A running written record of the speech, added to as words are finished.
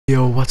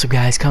What's up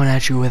guys, coming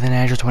at you with an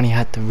Azure 20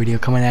 hat video,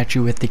 coming at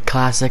you with the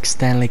classic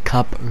Stanley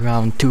Cup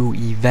round 2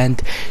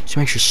 event,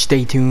 so make sure to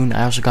stay tuned.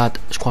 I also got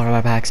squad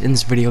buy packs in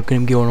this video,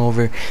 gonna be going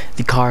over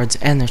the cards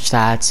and their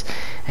stats,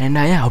 and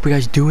yeah, hope you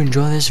guys do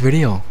enjoy this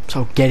video.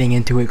 So getting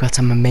into it, got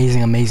some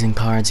amazing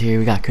cards here.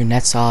 We got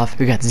Kuznetsov,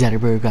 we got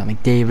Zetterberg, we got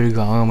McDavid, we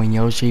got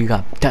Yoshi, we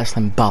got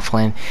Stanley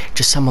Bufflin,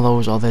 just some of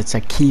those, all that's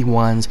the key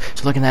ones.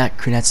 So looking at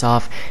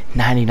Kuznetsov,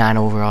 99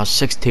 overall,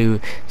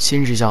 6'2",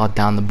 synergies all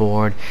down the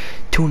board,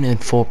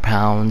 204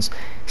 pounds,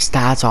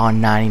 stats are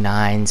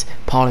 99s,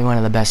 probably one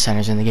of the best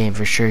centers in the game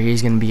for sure.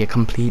 He's going to be a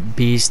complete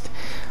beast.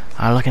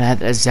 Looking at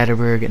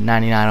Zetterberg at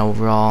 99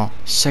 overall,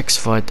 6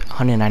 foot,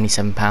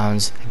 197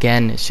 pounds.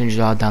 Again, as soon as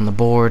you're all down the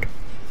board,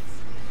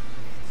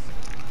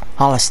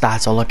 all the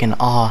stats are looking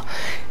all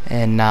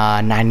in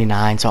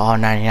 99, so all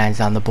 99s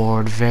down the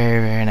board.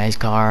 Very nice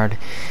card.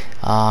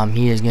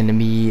 He is going to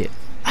be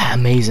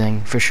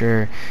amazing for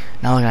sure.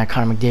 Now looking at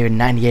Connor McDavid,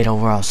 98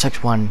 overall,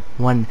 6'1",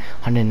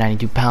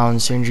 192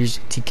 pounds, synergies,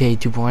 TK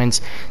 2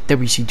 points,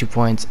 WC 2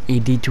 points,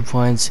 AD 2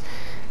 points,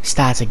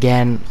 stats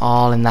again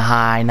all in the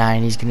high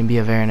 90s. Going to be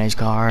a very nice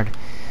card.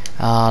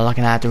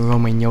 Looking at the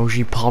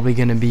Yoshi, probably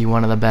going to be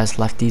one of the best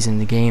lefties in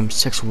the game.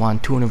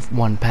 6'1",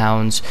 201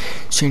 pounds,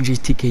 synergies,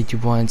 TK 2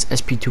 points,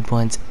 SP 2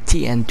 points,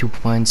 TN 2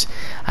 points.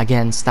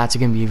 Again, stats are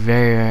going to be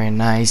very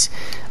nice.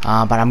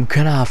 But I'm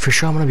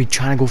gonna be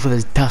trying to go for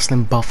this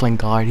Stanley Bufflin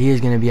card. He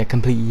is going to be a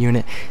complete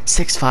unit.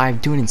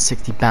 6'5",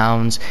 260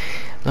 pounds.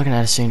 Looking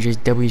at his synergies,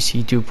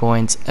 WC 2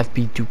 points,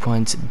 FP 2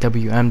 points,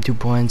 WM 2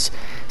 points.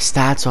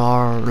 Stats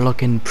are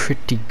looking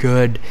pretty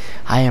good.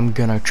 I am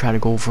gonna try to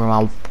go for him.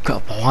 I'll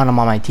want him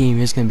on my team.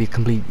 He's gonna be a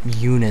complete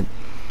unit.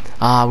 We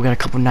got a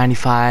couple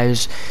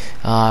 95s,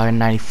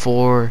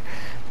 94.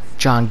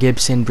 John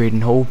Gibson,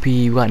 Braden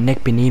Hopi, we got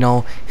Nick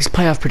Bonino. His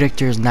playoff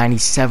predictor is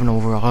 97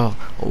 overall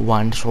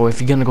one. So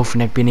if you're gonna go for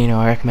Nick Bonino,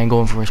 I recommend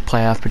going for his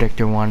playoff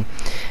predictor one.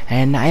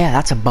 And yeah,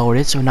 that's about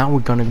it. So now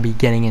we're gonna be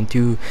getting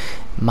into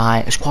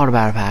my squad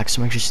battle pack.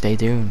 So make sure to stay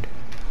tuned.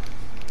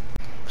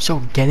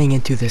 So getting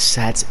into the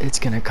sets, it's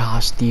gonna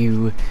cost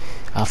you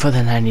for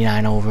the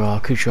 99 overall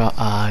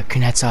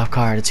Kuznetsov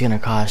card. It's gonna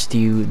cost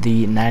you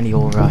the 90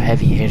 overall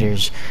heavy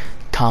hitters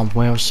Tom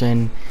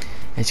Wilson.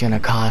 It's gonna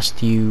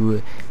cost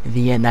you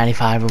the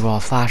 95 overall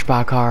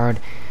flashback card,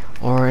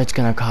 or it's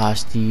gonna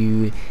cost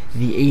you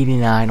the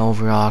 89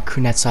 overall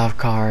Kuznetsov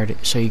card.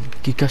 So you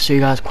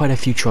got quite a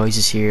few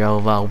choices here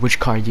of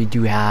which card you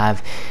do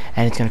have,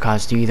 and it's gonna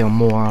cost you either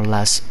more or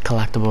less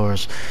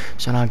collectibles.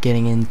 So now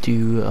getting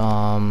into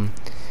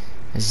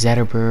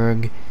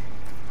Zetterberg.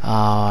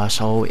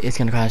 So it's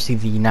gonna cost you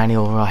the 90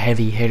 overall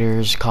heavy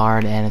hitters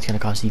card, and it's gonna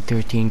cost you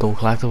 13 gold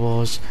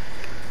collectibles.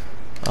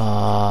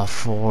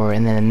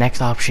 And then the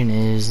next option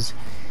is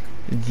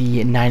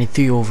the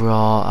 93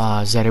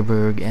 overall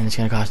Zetterberg, and it's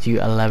gonna cost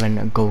you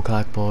 11 gold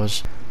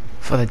collectibles.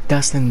 For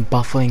the Stanley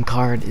Bufflin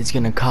card, it's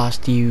gonna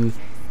cost you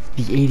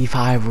the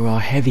 85 overall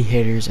heavy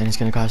hitters, and it's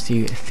gonna cost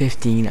you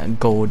 15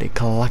 gold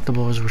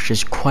collectibles, which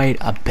is quite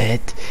a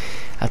bit.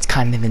 That's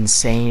kind of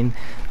insane.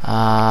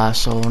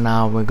 So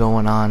now we're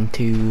going on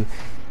to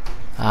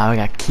we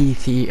got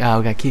Keith, so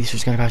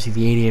it's going to cost you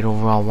the 88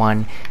 overall one,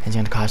 and it's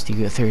going to cost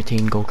you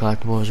 13 gold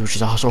collectibles, which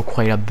is also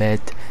quite a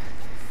bit.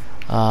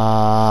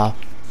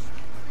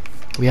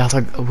 We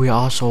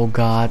also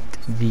got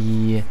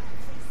the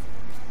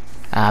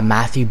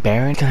Matthew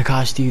Barron. It's going to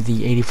cost you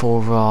the 84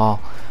 overall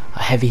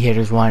heavy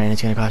hitters one, and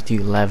it's going to cost you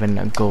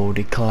 11 gold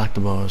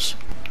collectibles.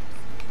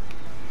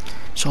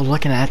 So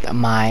looking at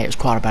my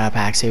squad battle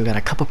packs, so we got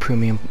a couple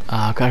premium,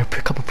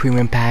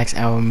 packs,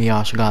 and we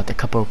also got a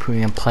couple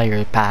premium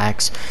player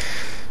packs.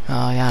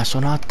 Yeah, so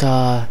not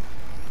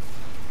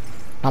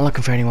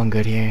looking for anyone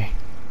good here.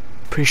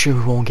 Pretty sure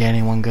we won't get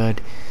anyone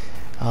good.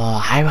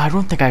 I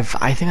don't think I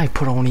think I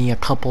put only a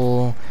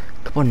couple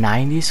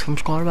 90s from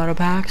squad battle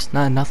packs.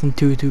 Nothing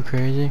too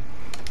crazy.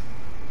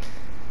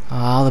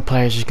 All the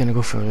players are just gonna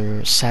go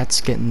for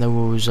sets, getting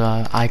those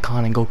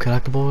icon and gold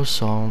collectibles.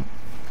 So.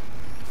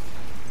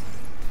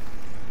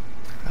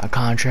 A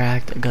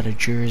contract, I got a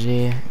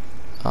jersey,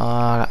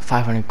 got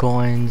 500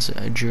 coins,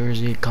 a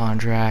jersey,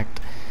 contract,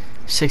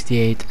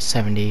 68,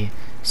 70,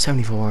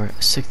 74,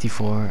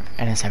 64,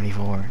 and a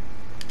 74.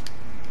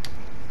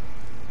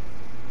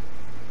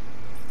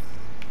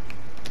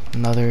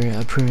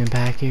 Another premium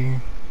pack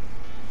here.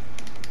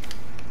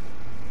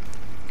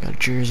 Got a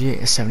jersey,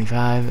 a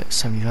 75,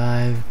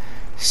 75,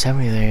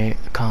 73,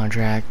 a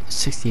contract,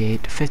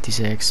 68,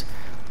 56,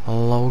 a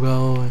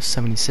logo,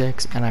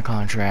 76, and a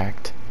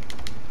contract.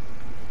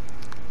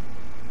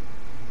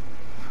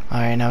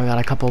 Alright, now we got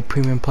a couple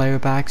premium player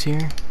packs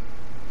here.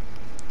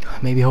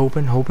 Maybe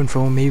hoping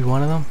for maybe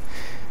one of them.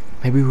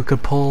 Maybe we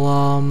could pull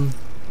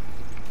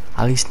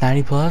at least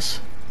 90 plus.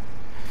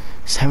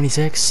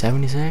 76,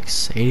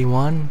 76,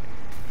 81,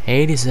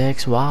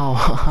 86.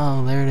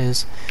 Wow, there it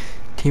is.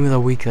 Team of the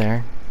week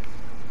there.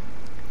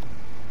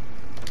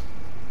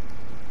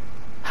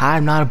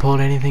 I've not pulled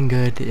anything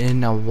good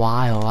in a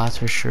while, that's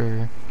for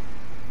sure.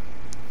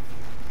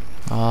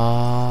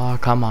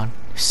 Come on.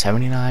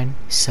 79,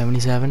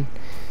 77,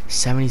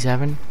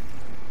 77,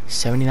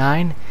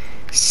 79,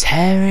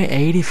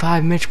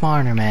 85 Mitch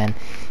Marner, man.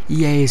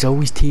 EA is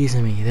always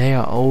teasing me. They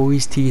are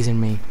always teasing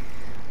me.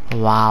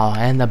 Wow,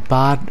 and the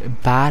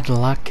bad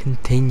luck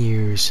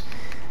continues.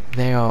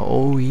 They are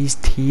always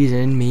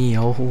teasing me.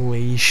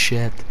 Holy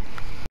shit.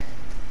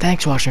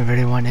 Thanks for watching the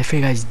video, everyone. If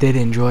you guys did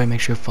enjoy,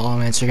 make sure to follow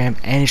me on Instagram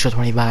and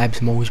Show20 Vibes.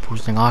 I'm always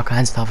posting all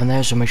kinds of stuff in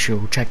there, so make sure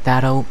to check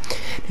that out.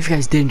 If you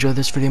guys did enjoy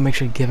this video, make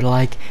sure to give it a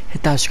like,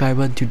 hit that subscribe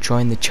button to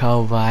join the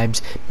Cho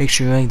Vibes. Make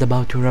sure you link the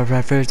bell to notify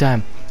every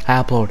time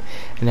I upload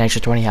an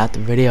extra 20 out the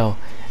video.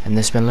 And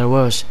this has been Little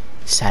Wills,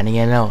 signing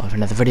in out of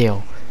another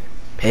video.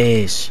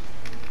 Peace.